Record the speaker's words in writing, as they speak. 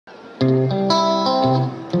What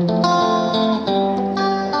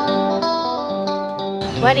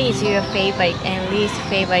is your favorite and least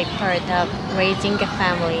favorite part of raising a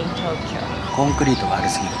family in Tokyo? コンクリートがあり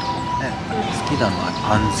すぎるところね、好きなのは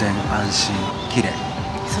安全安心綺麗。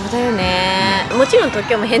そうだよね、もちろん東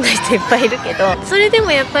京も変な人いっぱいいるけど、それで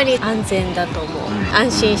もやっぱり安全だと思う、安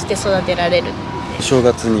心して育てられる。正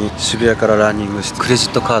月に渋谷からランニングしてクレジ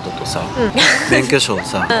ットカードとさ、免許証を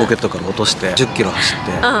さポケットから落として10キロ走っ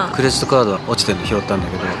てクレジットカードは落ちてるの拾ったんだ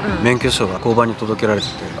けど、免許証が交番に届けられて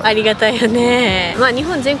てありがたいよね。まあ日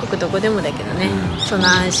本全国どこでもだけどね、その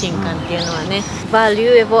安心感っていうのはね。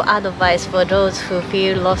Valuable advice for those who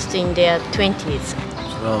feel lost in their 20s。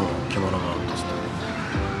 それはもう着物の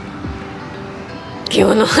着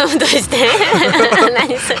物として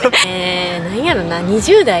何それ何やろな、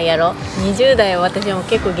20代やろ。20代は私も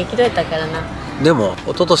結構激動やったからな。でも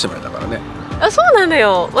一昨年までだからね。あ、そうなの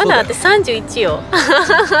よ。まだって31よ。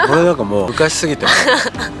俺なんかもう昔すぎて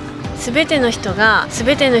全ての人が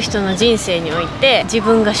全ての人の人生において自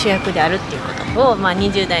分が主役であるっていうことを、まあ、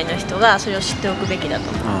20代の人がそれを知っておくべきだと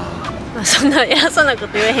思う。まあ、そんな偉そうなこと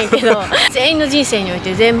言えへんけど全員の人生におい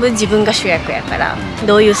て全部自分が主役やから、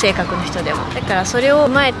どういう性格の人でも。だからそれを踏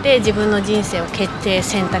まえて自分の人生を決定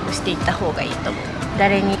選択していった方がいいと思う。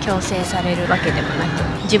誰に強制されるわけでもな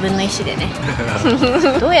く自分の意思でね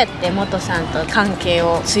どうやって元さんと関係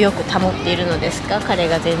を強く保っているのですか？彼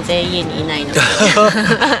が全然家にいないので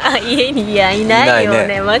家にいないよ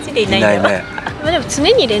ね。マジでいないよ。でも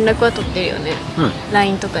常に連絡は取ってるよね、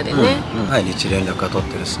LINE とかでね。毎日連絡は取っ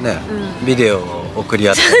てるしね、ビデオを送り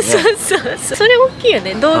合ってね。そうそれ大きいよ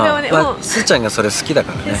ね、動画はね。もうすーちゃんがそれ好きだ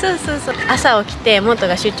からね。そう朝起きて元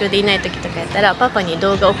が出張でいない時とかやったらパパに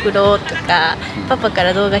動画送ろうとか、パパか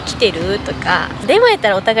ら動画来てるとか。電話やった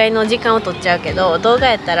らお互いの時間を取っちゃうけど、動画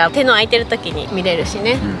やったら手の空いてる時に見れるし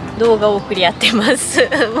ね、動画を送り合ってます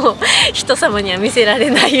もう人様には見せられ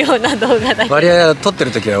ないような動画だけど。割合撮って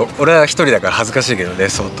る時は俺は一人だから恥ずかしいけどね、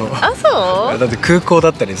相当。あ、そうだって空港だ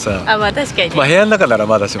ったりさ、あ、まあ確かにね。まあ部屋の中なら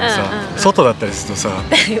まだしもさ、外だったりするとさ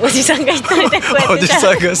おじさんが一人でこうやっておじ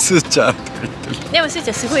さんがスーちゃんとか言ってる。でもスーち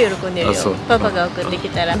ゃんすごい喜んでるよ。パパが送ってき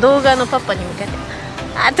たら動画のパパに向かって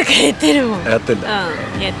あーとか言ってるもん。やってんだ。や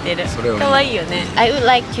ってる。それは可愛いよね。I would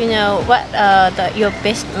like to know what are your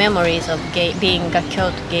best memories of being a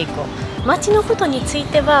Kyoto Geiko。街のことについ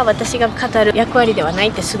ては私が語る役割ではない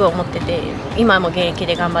ってすごい思ってて、今も現役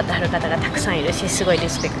で頑張ってはる方がたくさんいるし、すごいリ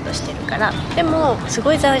スペクトしてるから。でもす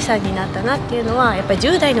ごい財産になったなっていうのは、やっぱり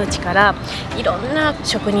10代のうちからいろんな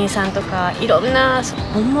職人さんとかいろんな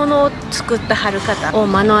本物を作ったはる方を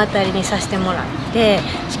目の当たりにさせてもらって、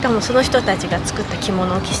しかもその人たちが作った着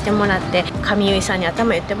物を着せてもらって、髪結いさんに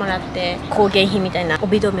頭言ってもらって、工芸品みたいな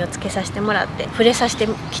帯留めをつけさせてもらって触れさせて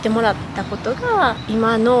きてもらったことが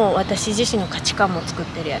今の私自身の価値観も作っ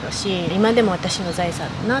てるやろし、今でも私の財産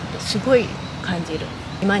だなってすごい感じる。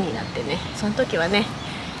今になってね。その時はね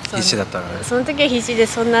必死だったからね。その時は必死で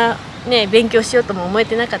そんなね勉強しようとも思え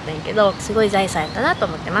てなかったんやけど、すごい財産やったなと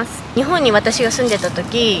思ってます。日本に私が住んでた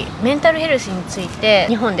時、メンタルヘルスについて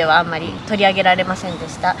日本ではあんまり取り上げられませんで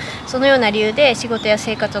した。そのような理由で仕事や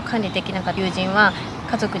生活を管理できなかった友人は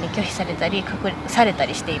家族に拒否されたりされた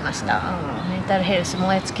りしていました。メンタルヘルス、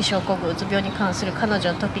燃え尽き症候群、うつ病に関する彼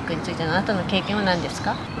女のトピックについてのあなたの経験は何です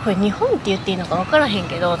か？これ日本って言っていいのか分からへん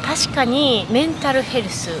けど、確かにメンタルヘル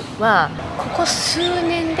スはここ数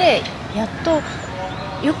年でやっと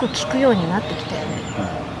よく聞くようになってきたよね。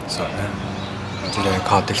そうだね。時代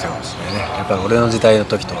変わってきたかもしれないね。やっぱり俺の時代の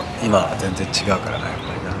時と今は全然違うからな、やっ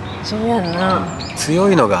ぱりな。そうやんな、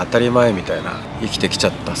強いのが当たり前みたいな生きてきちゃ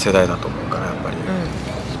った世代だと思うからやっぱり、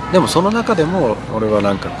でもその中でも俺は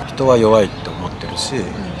なんか人は弱いって思ってるし、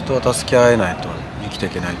人は助け合えないと生きてい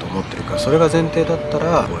けないと思ってるから、それが前提だった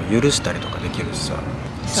ら許したりとかできるしさ、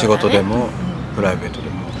仕事でもプライベートで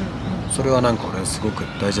も、それはなんか俺すごく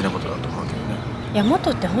大事なことだと思うけどね。いや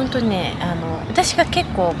元って本当にね、私が結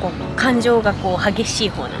構こう感情がこう激しい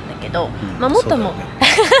方なんだけど、まあ元も、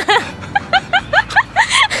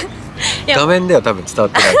画面では多分伝わっ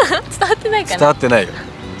てない伝わってないかな。伝わってないよ、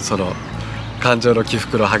その感情の起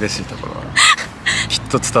伏の激しいところはきっ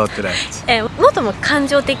と伝わってない。元も感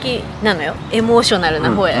情的なのよ。エモーショナル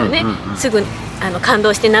な方やよね。すぐ感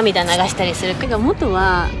動して涙流したりする。だから元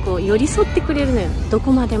はこう寄り添ってくれるのよ、ど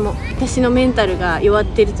こまでも。私のメンタルが弱っ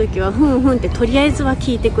てる時はふんふんってとりあえずは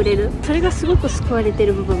聞いてくれる。それがすごく救われて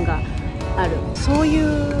る部分がある。そうい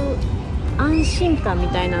う安心感み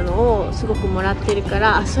たいなのをすごくもらってるか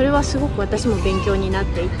ら、それはすごく私も勉強になっ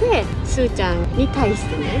ていて、すーちゃんに対し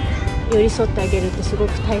てね寄り添ってあげるってすご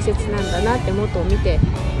く大切なんだなって元を見て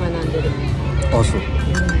学んでる。あ、そう。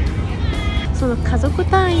その家族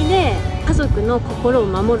単位で家家族の心を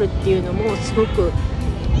守るっていうのもすごく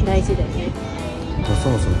大事だよね。そ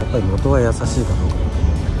もそもやっぱり元は優しいかどうかだと思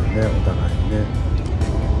うんだけどね、お互いにね。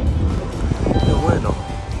で萌の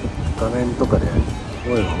画面とかで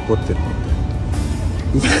萌が怒ってるのっ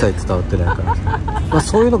て一切伝わってないからまあ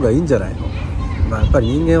そういうのがいいんじゃないの。まあやっぱり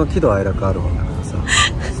人間は喜怒哀楽あるもんだからさ、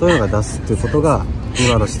そういうのが出すっていうことが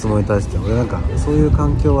今の質問に対して俺なんかそういう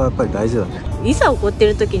環境はやっぱり大事だね。いざ怒って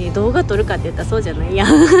る時に動画撮るかって言ったらそうじゃないや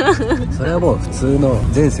んそれはもう普通の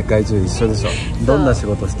全世界中一緒でしょ。どんな仕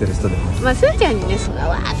事してる人でも。まあすーちゃんにねそんな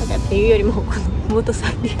わーとかっていうよりもこの元さ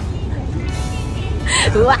んに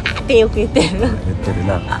うわーってよく言ってる言ってる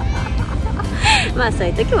なまあそう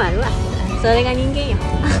いう時もあるわ。それが人間よ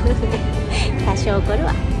多少怒る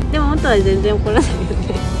わ。でも元は全然怒らないよね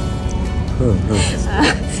あ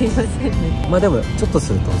すいませんね。まあでもちょっと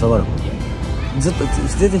すると収まるもんね。ずっと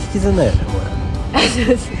全然引きずんないよね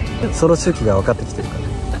俺その周期が分かってきてるか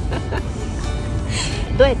ら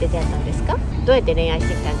どうやって出会ったんですか？どうやって恋愛し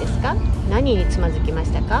てきたんですか？何につまずきま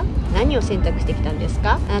したか？何を選択してきたんです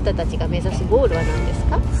か？あなたたちが目指すゴールは何です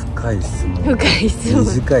か？深い質問。深い質問。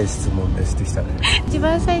短い質問でしてきたね。一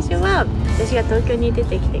番最初は私が東京に出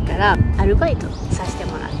てきてからアルバイトさせて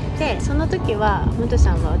もらってて、その時は元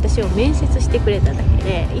さんは私を面接してくれただけ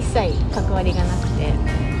で一切関わりがなくて、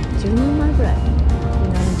10年前ぐらいに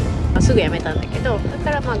なるんじゃない。すぐ辞めたんだけど、それ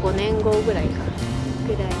からまあ5年後ぐらいか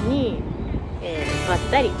ぐらいに、ばっ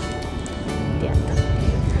たり出会ったってい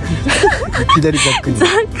う左ざっくりざっ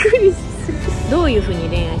くりする。どういう風に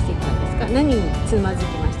恋愛してきたんですか？何につまず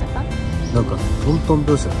きましたか？なんかトントン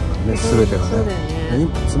拍子だからね、全てがね。そうだよね。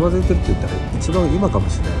今つまずいてるって言ったら一番今かも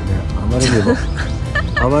しれないよね。あまりにも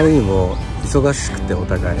あまりにも忙しくてお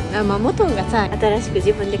互い。まあ元がさ新しく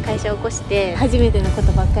自分で会社を起こして初めてのこ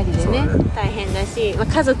とばっかりでね大変だし、まあ、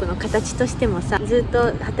家族の形としてもさずっ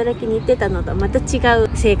と働きに行ってたのとまた違う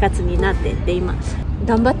生活になってって今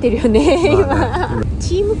頑張ってるよね、まあね今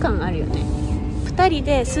チーム感あるよね。2人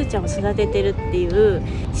ですーちゃんを育ててるっていう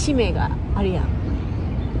使命があるや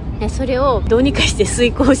ん。でそれをどうにかして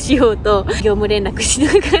遂行しようと業務連絡し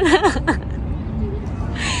ながら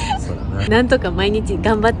なんとか毎日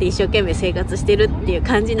頑張って一生懸命生活してるっていう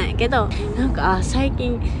感じなんやけど、なんか最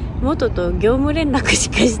近元と業務連絡し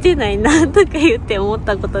かしてないなとか言って思っ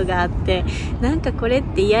たことがあって、なんかこれっ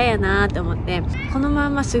て嫌やなと思って、この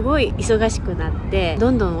まますごい忙しくなって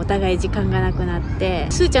どんどんお互い時間がなくなって、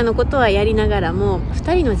すーちゃんのことはやりながらも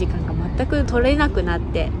2人の時間が全く取らなくな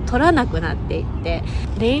っていって、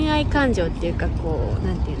恋愛感情っていうかこう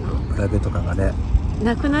なんていうのプライベート感がね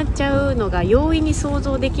なくなっちゃうのが容易に想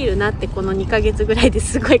像できるなってこの2ヶ月ぐらいで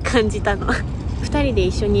すごい感じたの2人で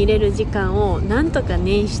一緒にいれる時間をなんとか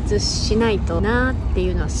捻出しないとなってい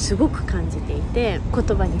うのはすごく感じていて、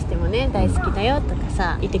言葉にしてもね大好きだよとか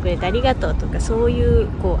さ、いてくれてありがとうとか、そういう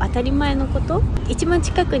こう当たり前のこと一番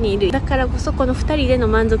近くにいるだからこそこの2人での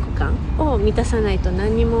満足感を満たさないと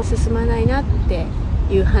何にも進まないなって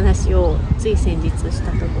いう話をつい先日し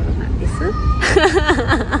たところなんです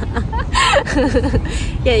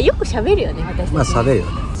いやよく喋るよね私たち。まあ喋るよ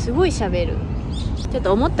ね。すごい喋る。ちょっ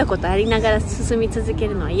と思ったことありながら進み続け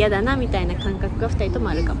るのは嫌だなみたいな感覚が2人とも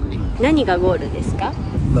あるかもね。何がゴールですか？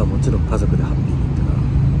まあもちろん家族でハッピーっていうのが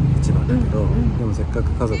一番だけど、でもせっか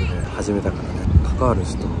く家族で始めたからね、関わる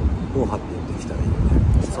人をハッピーにできたらいいよね。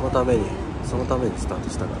そのためにスタート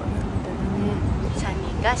したからね。3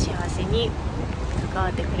人が幸せに関わ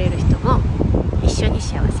ってくれる人も一緒に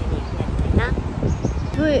幸せになりたいな。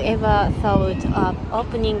Do you ever thought of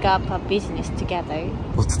opening up a business together?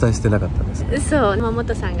 お伝えしてなかったんですね。そう、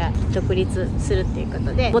元さんが独立するっていうこ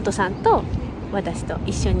とで、元さんと私と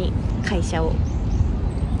一緒に会社を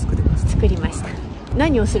作りました。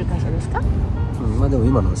何をする会社ですか？まあでも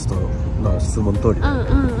今の人の質問通りで、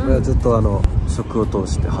俺はずっと食を通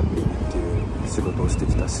してハッピーにっていう仕事をして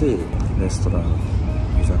きたし、レストラン、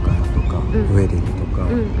居酒屋とか、ウェディングとか、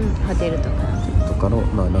ホテルとかの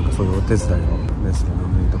まあなんかそういうお手伝いのレストランの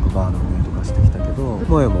運営とかバーの運営とかしてきたけど、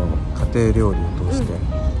萌も家庭料理を通して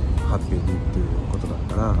ハッピーにっていうことだっ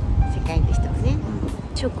たら、世界の人はね、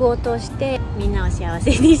食を通してみんなを幸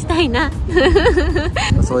せにしたいな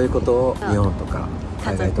そういうことを日本とか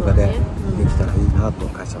海外とかでできたらいいなと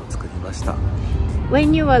会社を作りました。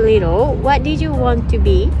 When you were little, what did you want to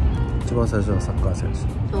be? 一番最初はサッカー選手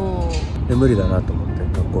で、無理だなと思って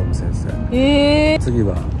学校の先生、次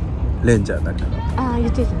はレンジャーになりたかった。言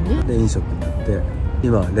ってたね。で飲食になって、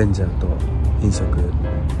今はレンジャーと飲食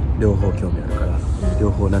両方興味あるから、両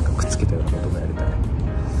方なんかくっつけたようなこともやりたい。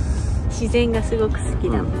自然がすごく好き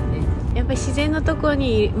だもんね、やっぱり自然のところ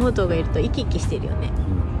に元がいると生き生きしてるよね、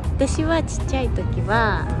私はちっちゃい時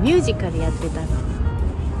はミュージカルやってたの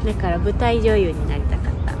だから舞台女優になりたか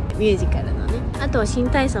った。ミュージカルのね。あとは新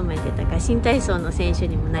体操もやってたから新体操の選手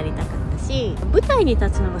にもなりたかったし、舞台に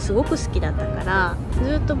立つのがすごく好きだったから、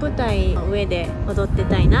ずっと舞台の上で踊って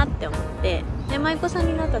たいなって思って、で舞妓さん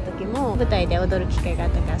になった時も舞台で踊る機会があっ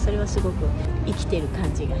たから、それはすごく生きてる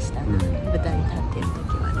感じがした、舞台に立ってる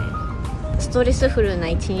時はね。ストレスフルな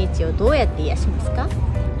一日をどうやって癒しますか？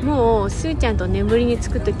もうすーちゃんと眠りにつ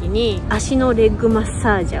く時に足のレッグマッ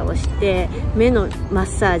サージャーをして、目のマッ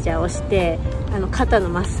サージャーをして、肩の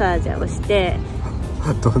マッサージャーをして、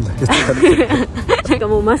どんだけ疲れてるなんか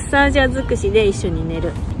もうマッサージャー尽くしで一緒に寝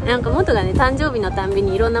る。なんか元がね、誕生日のたんび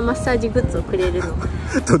にいろんなマッサージグッズをくれるの。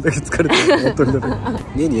どんだけ疲れてる本当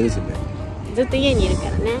に家にいるしね。ずっと家にいるか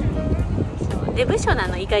らね。そうで部署な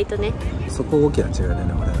の意外とね。そこ大きな違いだよ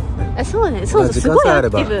ね、俺らもね。あ、そうね、そうそう、すごいアク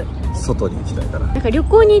ティブ。外に行きたいから。なんか旅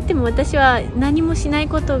行に行っても私は何もしない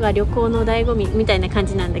ことが旅行の醍醐味みたいな感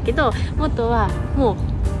じなんだけど、元はもう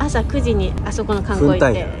朝9時にあそこの観光行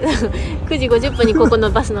って9時50分にここの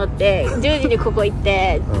バス乗って10時にここ行っ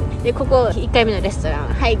て、でここ1回目のレストラン、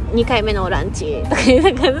はい2回目のランチとか、な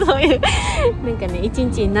んかそういうなんかね、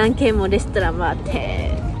1日に何軒もレストラン回っ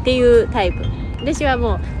てっていうタイプ。私は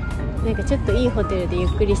もうなんかちょっといいホテルでゆっ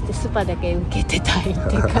くりしてスパだけ受けてたいっ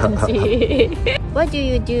て感じ。What do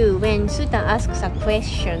you do when Suta asks a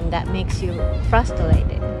question that makes you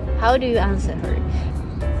frustrated? How do you answer her?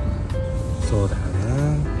 そうだよ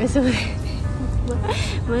ね。そう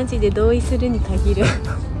マジで同意するに限る。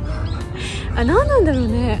何なんだろう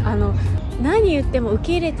ね。何言っても受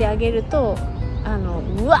け入れてあげると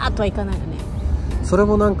うわーっとはいかないよね。それ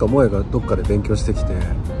もなんか萌えがどっかで勉強してきて、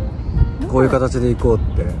こういう形で行こうっ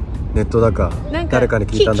てネットだか誰かに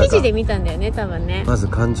聞いたんだか、記事で見たんだよね多分ね。まず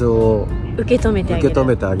感情を受け止めて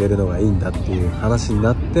あげるのがいいんだっていう話に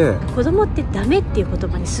なって、子供ってダメっていう言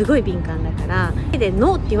葉にすごい敏感だから、で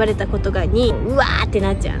ノーって言われたことがにうわーって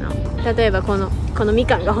なっちゃうの。例えばこのみ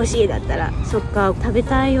かんが欲しいだったら、そっか食べ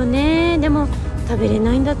たいよね、でも食べれ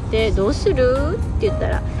ないんだってどうするって言った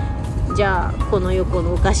ら、じゃあこの横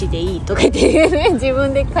のお菓子でいいとか言ってね、自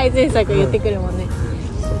分で改善策言ってくるもんね。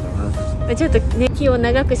ちょっとね気を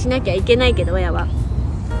長くしなきゃいけないけど親は。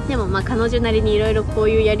でもまあ彼女なりにいろいろこう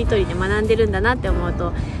いうやり取りで学んでるんだなって思う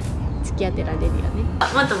と付き合ってられるよね。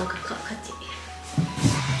もっともこっち。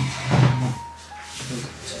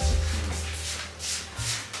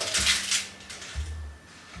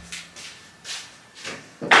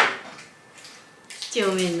几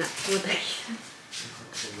帳面な大滝。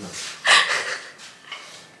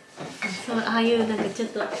そう、ああいうなんかちょっ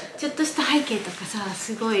とした背景とかさ、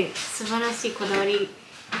すごい素晴らしいこだわり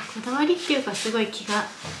っていうか、すごい気が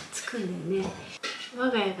つくんだよね。我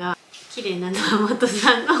が家が綺麗なのは元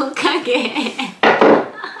さんのおかげ。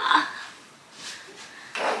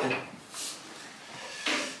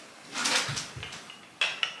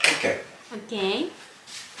Okay.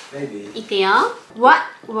 Baby. いくよ。What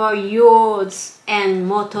were yours and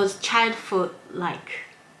Moto's childhood like?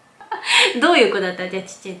 どういう子だった？じゃあ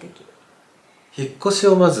ちっちゃい時。引っ越し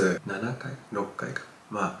をまず7回6回か、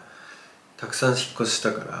まあたくさん引っ越しし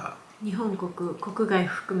たから、日本国外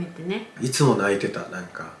含めてね。いつも泣いてた。なん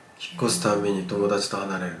か引っ越すたびに友達と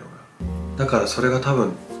離れるのが。だからそれが多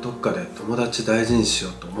分どっかで友達大事にしよ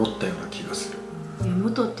うと思ったような気がする。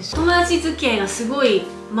元って友達付き合いがすごい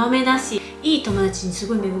まめだし、いい友達にす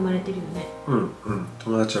ごい恵まれてるよね。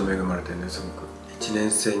友達は恵まれてるね、すごく。1年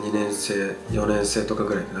生2年生4年生とか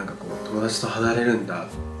ぐらいでなんかこう友達と離れるんだ、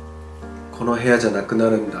この部屋じゃなくな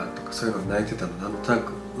るんだとか、そういうの泣いてたのなんとな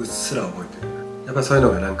くうっすら覚えてる。やっぱそういう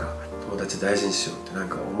のがなんか友達大事にしようってなん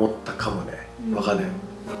か思ったかもね。わかんない。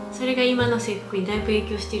それが今の性格にだいぶ影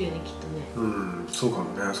響してるよね、きっとね。そうか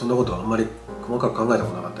もね。そんなことはあんまり細かく考えた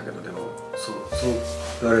ことなかったけど、でもそう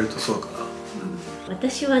言われるとそうかな。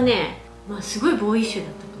私はね、すごいボーイッシュだ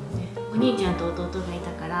ったと思うね。お兄ちゃんと弟がい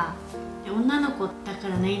たから、女の子だか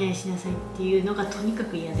ら何々しなさいっていうのがとにか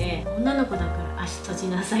く嫌で、女の子だから足閉じ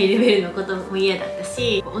なさいレベルのことも嫌だった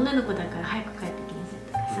し、女の子だから早く帰ってきなさい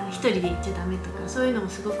とかさ、一人で行っちゃダメとか、そういうのも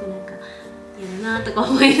すごくなんか嫌だなとか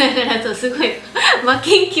思いながらと、すごい負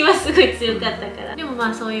けん気はすごい強かったから。でも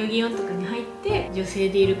そういう祇園とかに入って女性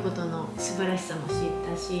でいることの素晴らしさも知っ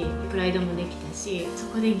たし、プライドもできたし、そ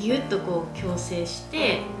こでギュッとこう矯正し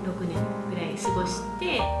て6年ぐらい過ごし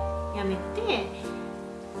て辞めて、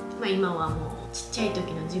今はもうちっちゃい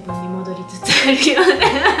時の自分に戻りつつあるような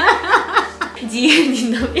自由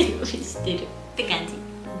にのびのびしてるって感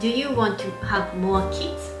じ。Do you want to have more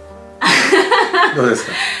kids? どうです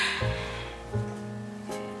か？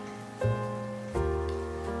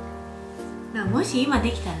もし今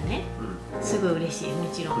できたらね、すごい嬉しい。も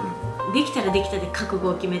ちろん、できたらできたで覚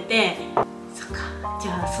悟を決めて、そっか、じ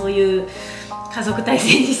ゃあそういう家族体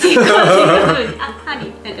制にしていこうっていうふうにあ、針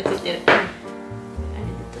なんかついてる、あれ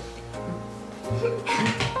で取っ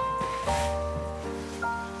て、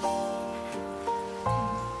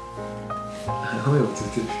声もつい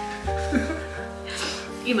てる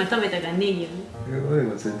今食べたからネギをね、声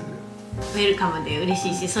もついてる。ウェルカムで嬉し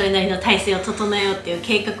いし、それなりの体制を整えようっていう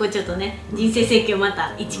計画をちょっとね、人生設計をま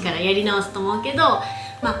た一からやり直すと思うけど、ま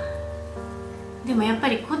あでもやっぱ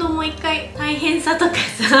り子供一回大変さとか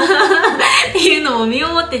さっていうのを身を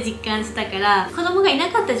もって実感したから、子供がいな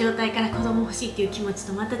かった状態から子供欲しいっていう気持ち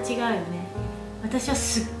とまた違うよね。私は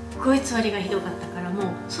すっごいつわりがひどかったから、もう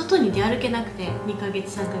外に出歩けなくて2ヶ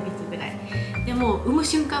月3ヶ月ぐらいでも産む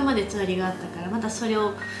瞬間までつわりがあったから、またそれ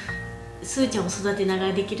をすーちゃんを育てなが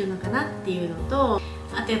らできるのかなっていうのと、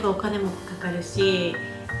あとやっぱお金もかかるし、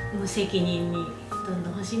無責任にどんど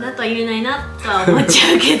ん欲しいなとは言えないなとは思っち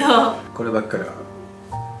ゃうけどこればっかりは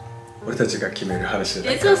俺たちが決める話だか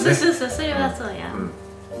らね。そうそうそうそう、それはそうや、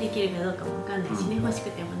うん、できるかどうかもわかんないしね、欲し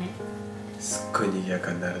くてもね。すっごい賑や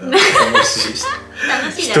かになるだろう。楽しいし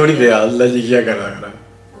楽しい一人であんな賑やかだから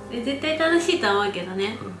絶対楽しいとは思うけど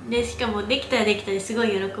ね、でしかもできたらできたですごい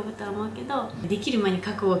喜ぶとは思うけど、できる前に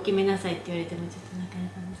覚悟を決めなさいって言われてもちょっとなかな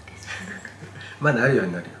か難しいかなまあなるよう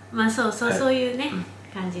になるよ。まあそうそう、はい、そういうね、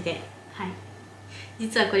感じで、はい、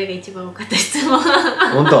実はこれが一番多かった質問。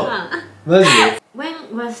本当マジで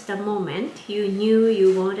When was the moment you knew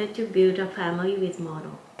you wanted to build a family with Moro?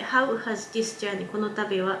 How has this journey, この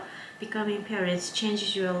旅は becoming parents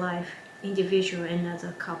changed your life, individual and as a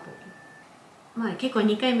couple? まあ結構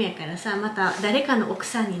2回目やからさ、また誰かの奥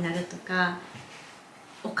さんになるとか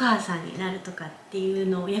お母さんになるとかっていう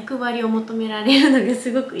のを役割を求められるのが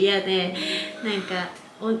すごく嫌で、なんか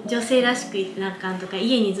女性らしくいてなあかんとか、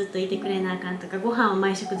家にずっといてくれなあかんとか、ご飯を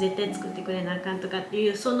毎食絶対作ってくれなあかんとかってい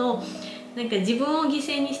う、そのなんか自分を犠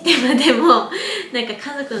牲にしてまでもなんか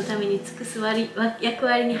家族のために尽くす役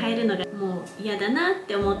割に入るのがもう嫌だなっ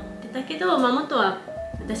て思ってたけど、まあ、元は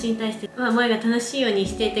私に対して「萌が楽しいように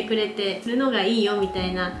していてくれてるのがいいよ」みた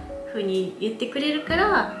いな風に言ってくれるか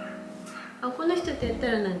ら、あ、この人とやった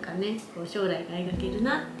らなんかね、こう将来が描ける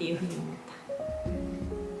なっていう風に思っ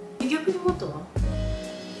た。逆に元は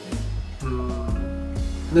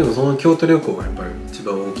でもその京都旅行がやっぱり一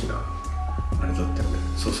番大きなあれだったよね。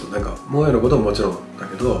そうそう、なんか萌えのことももちろんだ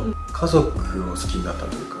けど、家族を好きになった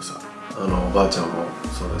というかさ、おばあちゃんも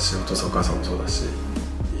そうだし、お父さんお母さんもそうだし、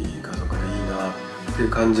いい家族でいいなっていう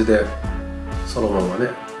感じで、そのまま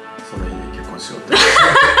ね、その日に結婚しようって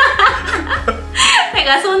なん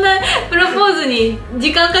かそんなプロポーズに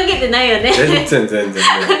時間かけてないよね。全然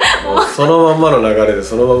もうそのまんまの流れで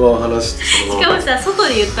そのまま話して、しかもさ、外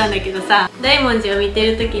で言ったんだけどさ、大文字を見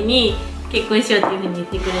てる時に結婚しようっていうふうに言っ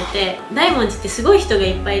てくれて、大文字ってすごい人が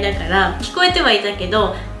いっぱいだから聞こえてはいたけ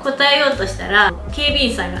ど、答えようとしたら警備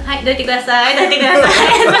員さんが「はい、どいてください、どいてください」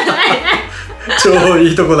超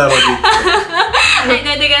いいとこなのにはい、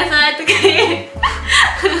どいてください」とか言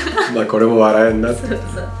う。まあこれも笑えんなって。そう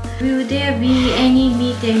そう。Will there be any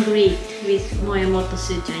meet and greet with 萌えもと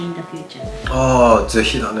すーちゃん in the future? ああ、ぜ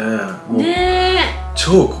ひだね。もうね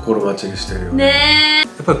超心待ちにしてるよえね。ね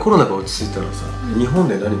やっぱりコロナが落ち着いたらさ、日本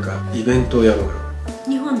で何かイベントをやろうよ。え、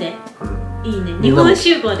日本でうん、いいね。日本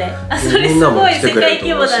集合で。あ、それすごい世界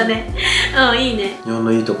規模だね。うん、いいね。日本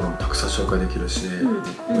のいいところもたくさん紹介できるし、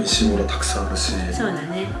美味しいものたくさんあるし。そうだ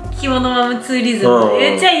ね。着物ままツーリズム。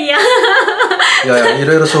めっちゃいいや。いやいや、い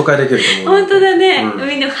ろいろ紹介できると思う。本当だね。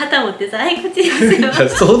みんな旗持ってさ、はい、こっちですよ。いや、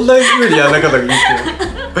そんな風にやらなかったらいいけど。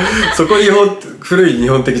そこ古い日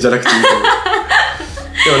本的じゃなくていいと思う。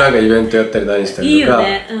でもなんかイベントやったり何したりとか。いいよ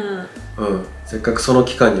ね。うん。せっかくその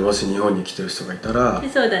期間にもし日本に来てる人がいたら、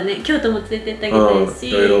そうだね、京都も連れてってあげたいし、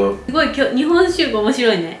すごい日本集合面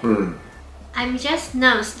白いね。I'm just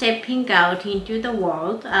now stepping out into the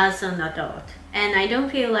world as an adult and I don't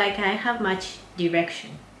feel like I have much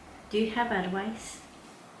direction. Do you have advice?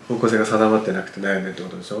 方向性が定まってなくて悩んでるってこ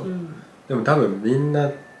とでしょ。でも多分みんな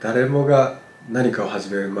誰もが何かを始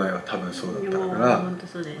める前は多分そうだったから、本当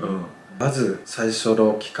そうだよね。まず最初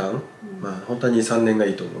の期間、まあ本当は 2,3 年が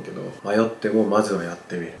いいと思うけど、迷ってもまずはやっ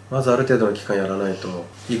てみる。まずある程度の期間やらないと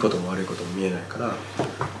いいことも悪いことも見えないから、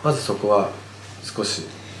まずそこは少し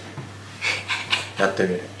やってみ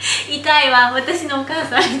る。痛いわ、私のお母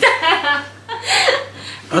さんみたい。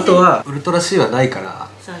あとはウルトラ C はないから、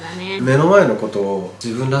そうだね、目の前のことを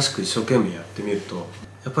自分らしく一生懸命やってみると、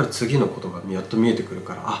やっぱり次のことがやっと見えてくる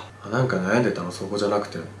から、あ、なんか悩んでたのそこじゃなく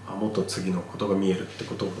て、もっと次のことが見えるって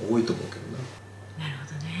ことが多いと思うけどな。なる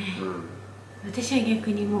ほどね。私は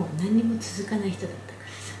逆にもう何にも続かない人だったか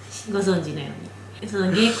らさ、ご存知のように。そ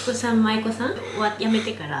の芸妓さん、舞妓さんは辞め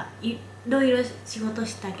てからいろいろ仕事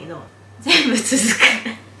したけど全部続か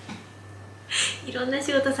ない。いろんな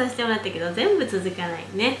仕事させてもらったけど全部続かない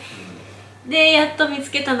ね。でやっと見つ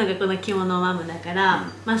けたのがこの着物マムだから、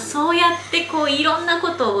まあ、そうやってこういろんなこ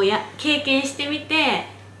とを経験してみて、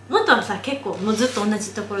元はさ結構もうずっと同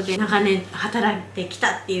じところで長年働いてき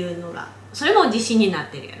たっていうのがそれも自信になっ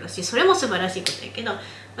てるやろし、それも素晴らしいことやけど、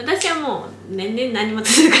私はもう年々何も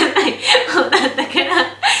続かない方だったから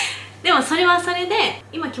でもそれはそれで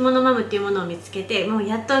今着物マムっていうものを見つけて、もう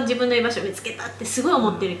やっと自分の居場所を見つけたってすごい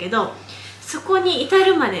思ってるけど、そこに至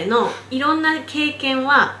るまでのいろんな経験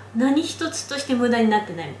は何一つとして無駄になっ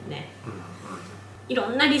てないもんね。いろ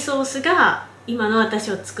んなリソースが今の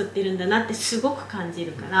私を作ってるんだなってすごく感じ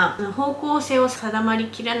るから、方向性を定まり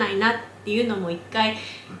きらないなっていうのも一回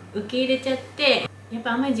受け入れちゃって、やっ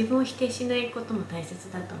ぱあんまり自分を否定しないことも大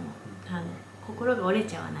切だと思う。心が折れ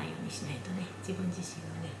ちゃわないようにしないとね、自分自身を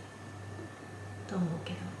ねと思う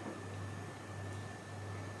けど。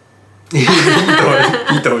い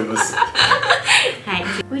いと思います。はい。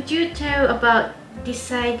Would you tell about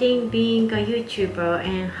deciding being a YouTuber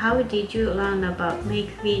and how did you learn about make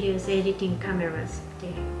videos, editing cameras って。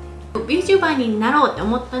YouTuber になろうって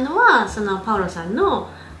思ったのは、そのパオロさんの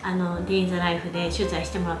Day in the Life で取材し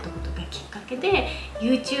てもらったことがきっかけで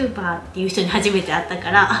YouTuber っていう人に初めて会ったか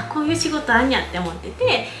ら、あ、こういう仕事あんやって思って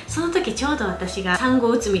て、その時ちょうど私が産後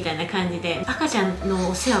うつみたいな感じで赤ちゃんの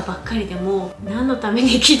お世話ばっかりでも何のために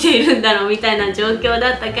生きているんだろうみたいな状況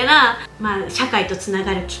だったから、まあ、社会とつな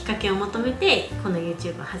がるきっかけを求めてこの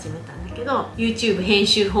YouTube を始めたんだけど、 YouTube 編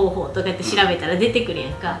集方法とかって調べたら出てくるや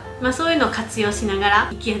んか、まあ、そういうのを活用しながら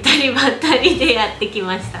行き当たりばったりでやってき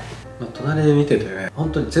ました。隣で見ててね、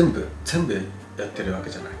本当に全部やってるわけ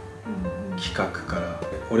じゃない、企画から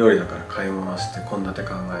お料理だから買い物して献立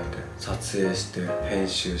考えて撮影して編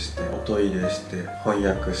集して音入れして翻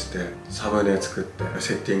訳してサムネ作って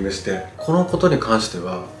セッティングして、このことに関して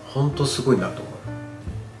は本当すごいなと思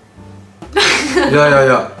う。い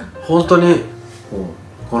や本当に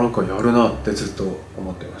この子やるなってずっと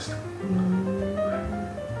思ってました。好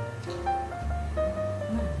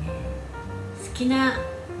きな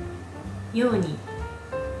ように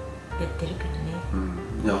やってるからね。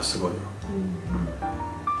いやすごいよ。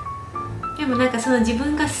でもなんかその自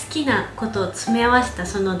分が好きなことを詰め合わせた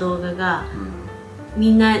その動画が、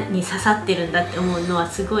みんなに刺さってるんだって思うのは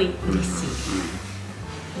すごい嬉しい。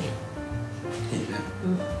いいね。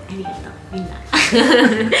ありがとうみんな。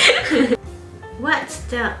What's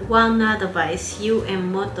the one advice you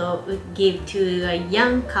and Moto would give to a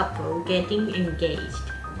young couple getting engaged?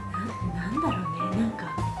 なんだろうね、なんか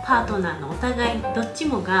パートナーのお互いどっち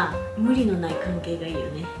もが無理のない関係がいいよ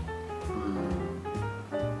ね。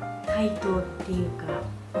対等っていうか、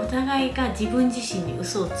お互いが自分自身に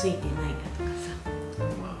嘘をついてないかとかさ。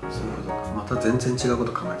まあそういうことか。また全然違うこ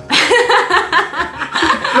と考えてた。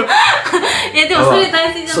いやでもそれ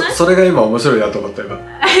大事じゃない？それが今面白いなと思った今。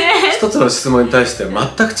一つの質問に対して全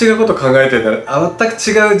く違うことを考えてるんだ、全く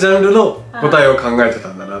違うジャンルの答えを考えて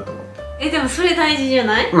たんだなと思って。でもそれ大事じゃ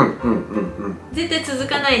ない？絶対続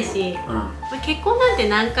かないし、結婚なんて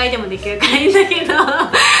何回でもできるからいいんだけど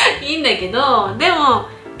いいんだけど、でも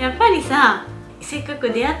やっぱりさ、せっか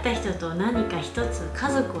く出会った人と何か一つ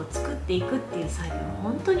家族を作っていくっていう作業は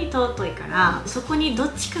本当に尊いから、そこにど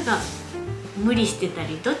っちかが無理してた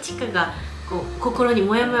り、どっちかがこう心に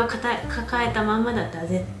モヤモヤを抱えたまんまだったら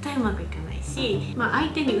絶対うまくいかないし、まあ、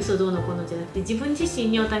相手に嘘どうのこうのじゃなくて自分自身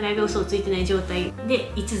にお互いが嘘をついてない状態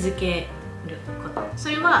で居続けること、そ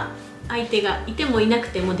れは相手がいてもいなく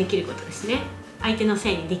てもできることですね。相手の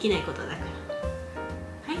せいにできないことだか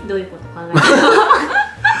ら。はい、どういうこと考えたの？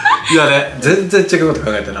いやね、全然違うこと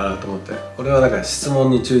考えてるなと思って。俺はだから質問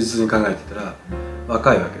に忠実に考えてたら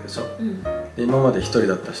若いわけでしょ、で今まで一人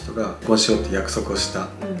だった人が結婚しようって約束をした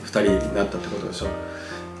二人になったってことでしょ、っ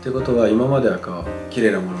てことは今までは綺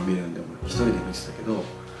麗なものを見るんでも一人で見てたけど、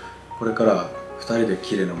これから二人で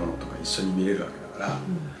綺麗なものとか一緒に見れるわけだから、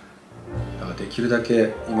だからできるだ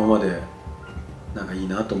け今までなんかいい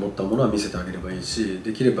なと思ったものは見せてあげればいいし、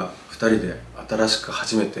できれば2人で新しく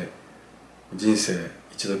初めて人生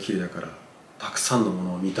一度きりだからたくさんのも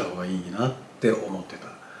のを見た方がいいなって思ってた。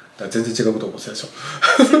だから全然違うことを思ってたでしょ。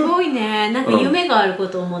すごいね、なんか夢があるこ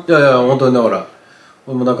とを思って、いや本当にだから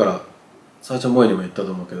俺もだから最初萌えにも言った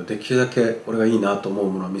と思うけど、できるだけ俺がいいなと思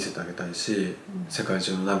うものは見せてあげたいし、世界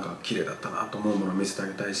中のなんか綺麗だったなと思うものを見せてあ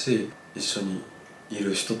げたいし、一緒にい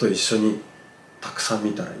る人と一緒にたくさん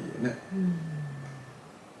見たらいいよね、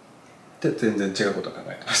って全然違うことを考え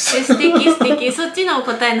てました。素敵素敵。そっちの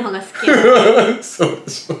答えの方が好き。そう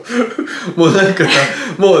でしょ。もうなんかさ、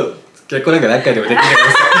もう結婚なんか何回でもできないか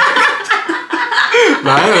らさ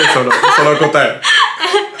何やねんその答え。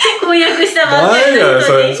婚約したばっかり何や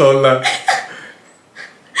ねんそんな。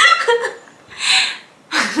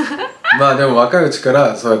まあでも若いうちか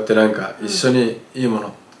らそうやってなんか一緒にいいも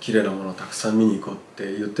の、綺麗なものをたくさん見に行こうっ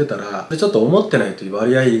て言ってたら、ちょっと思ってないと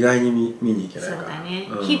割合意外に見に行けないから。そうだね、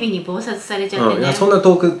日々に忙殺されちゃってね、いやそんな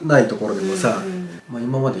遠くないところでもさ、まあ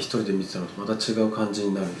今まで一人で見てたのとまた違う感じ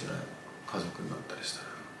になるんじゃない、家族になったりした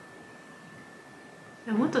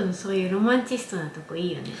ら。元のそういうロマンチストなとこ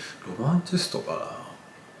いいよね。ロマンチストかな、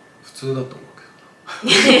普通だと思うけど。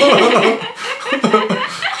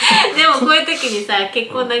でもこういう時にさ、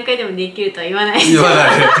結婚何回でもできるとは言わないし。言わな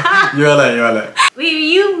い言わない言わない。Will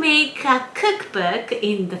you make a cookbook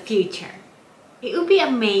in the future? It would be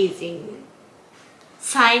amazing.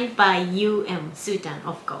 Signed by you and Sutan,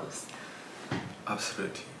 of course.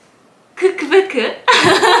 Absolutely. Cookbook?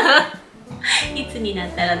 いつにな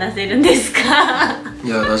ったら出せるんですか？い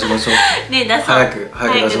や、出しましょう。ね、出そう。早く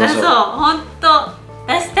出しましょう。本当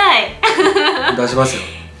出したい。出しますよ。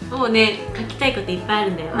もうね、書きたいこといっぱいあ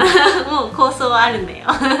るんだよ。もう構想はあるんだよ。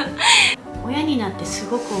親になってす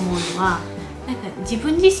ごく思うのは、なんか自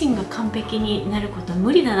分自身が完璧になることは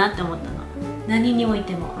無理だなって思ったの。何におい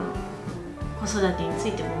ても。子育てにつ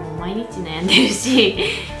いてももう毎日悩んでるし、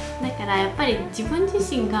だからやっぱり自分自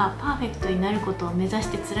身がパーフェクトになることを目指し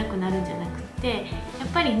て辛くなるんじゃなくて、やっ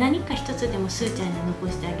ぱり何か一つでもすーちゃんに残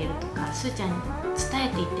してあげるとか、すーちゃんに伝え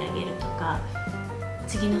ていってあげるとか、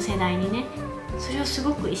次の世代にね、それをす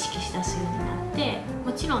ごく意識しだすようになって、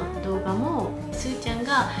もちろん動画もすーちゃん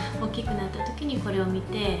が大きくなった時にこれを見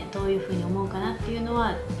てどういうふうに思うかなっていうの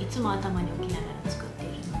はいつも頭に置きながら作ってい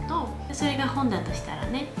るのと、それが本だとしたら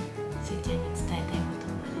ね、すーちゃんに伝えたいこと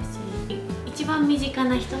もあるし、一番身近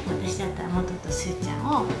な人、私だったら元とすーちゃん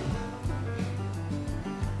を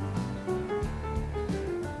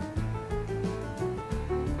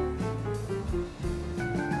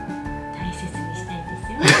大切にしたいんで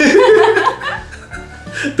すよ。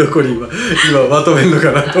どこに今まとめるの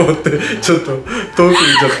かなと思って、ちょっと遠くに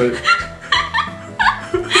ちょっ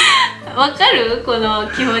とわかるこの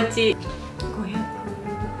気持ち。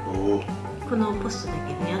500、このポストだ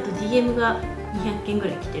けでね、あと DM が200件ぐ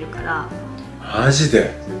らい来てるから。マジ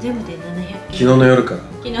で？全部で700件。昨日の夜から？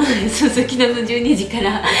昨日の12時か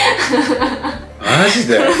らマジ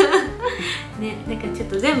で？ね、なんかちょっ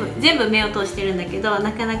と全部目を通してるんだけど、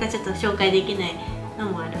なかなかちょっと紹介できないの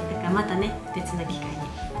もある。だからまたね、別の機会に。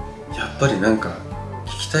やっぱりなんか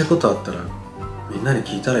聞きたいことあったらみんなに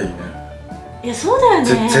聞いたらいいね。いや、そうだよ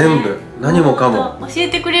ね。全部何もかも教え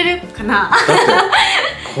てくれるかな。だっ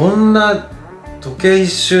てこんな時計一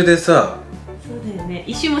周でさ。そうだよね、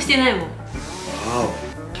一周もしてないもん。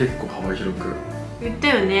結構幅広く言った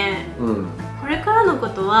よね。うん。これからのこ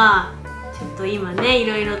とはちょっと今ね、い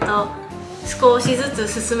ろいろと少しず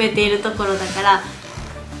つ進めているところだから、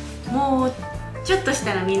もうちょっとし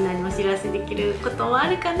たらみんなにお知らせできることもあ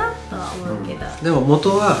るかなとは思うけど、でも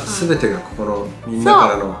元は全てがここのみんなか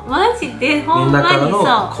らの、マジでほんまにそう、みんな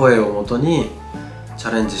からの声をもとにチ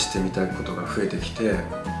ャレンジしてみたいことが増えてきて、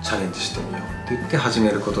チャレンジしてみようって言って始め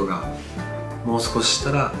ることが、もう少しし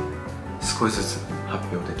たら少しずつ発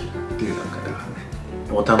表できるっていう段階だからね。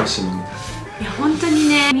お楽しみに。いや本当に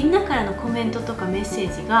ね、みんなからのコメントとかメッセ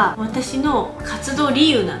ージが私の活動理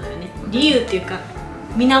由なのよね。理由っていうか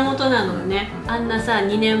源なのよね。あんなさ、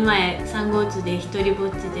2年前産後うつで一人ぼ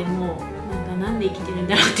っちでもうなんで生きてるん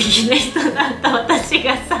だろう的な人だった私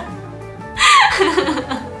がさ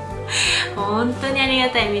本当にありが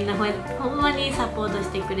たい。みんなほんまにサポートし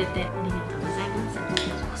てくれてありがとうござい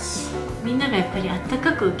ます。みんながやっぱりあった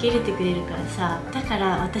かく受け入れてくれるからさ、だか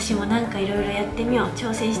ら私もなんかいろいろやってみよう、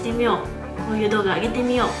挑戦してみよう、こういう動画上げて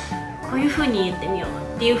みよう、こういう風に言ってみよう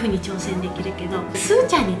っていう風に挑戦できるけど、すー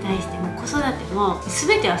ちゃんに対しても子育ても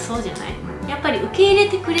全てはそうじゃない。やっぱり受け入れ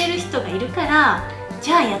てくれる人がいるから、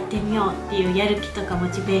じゃあやってみようっていうやる気とかモ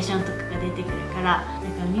チベーションとかが出てくるから、だか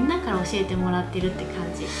らみんなから教えてもらってるって感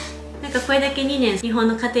じ。なんかこれだけ2年日本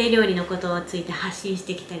の家庭料理のことについて発信し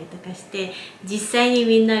てきたりとかして、実際に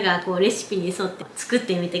みんながこうレシピに沿って作っ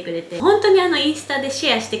てみてくれて、本当にインスタでシ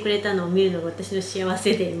ェアしてくれたのを見るのが私の幸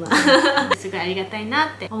せで今すごいありがたいな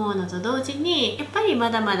って思うのと同時に、やっぱりま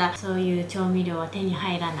だまだそういう調味料は手に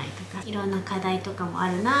入らないとか、いろんな課題とかもあ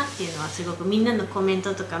るなっていうのはすごくみんなのコメン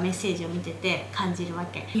トとかメッセージを見てて感じるわ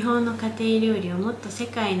け。日本の家庭料理をもっと世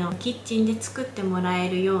界のキッチンで作ってもらえ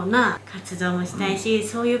るような活動もしたいし、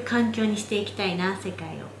そういう環境にしていきたいな、世界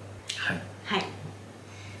を。はい、い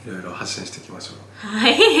ろいろ発信していきましょう。は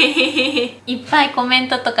い。いっぱいコメン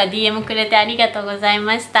トとか DM くれてありがとうござい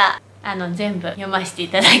ました。全部読ませてい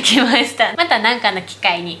ただきました。また何かの機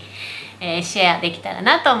会に、シェアできたら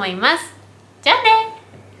なと思います。じゃあね、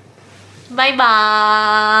バイ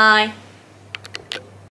バーイ。